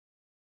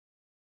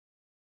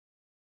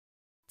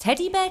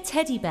Teddy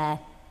bear,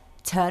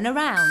 turn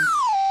around.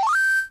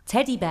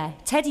 Teddy bear,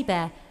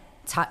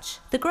 touch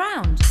the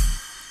ground.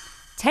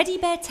 Teddy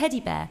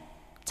bear,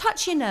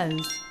 touch your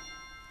nose.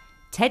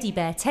 Teddy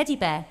bear,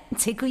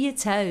 tickle your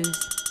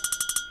toes.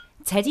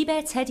 Teddy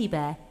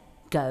bear,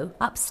 go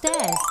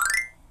upstairs.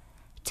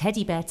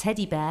 Teddy bear,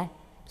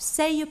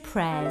 say your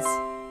prayers.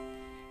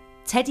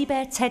 Teddy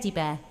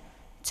bear,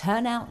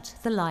 turn out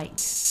the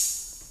light.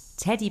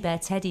 Teddy bear,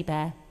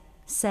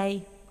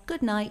 say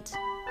good night.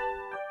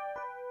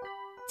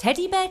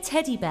 Teddy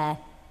bear,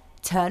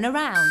 turn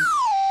around.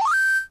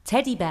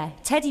 Teddy bear,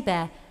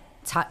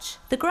 touch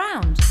the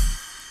ground.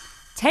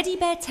 Teddy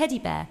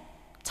bear,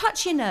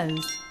 touch your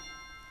nose.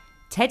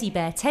 Teddy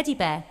bear,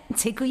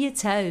 tickle your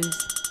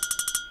toes.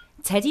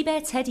 Teddy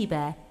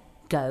bear,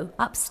 go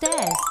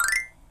upstairs.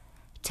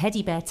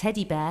 Teddy bear,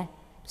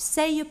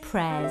 say your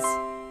prayers.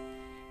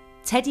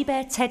 Teddy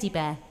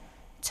bear,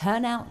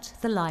 turn out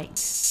the light.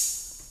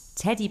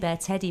 Teddy bear,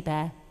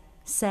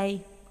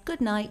 say good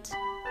night.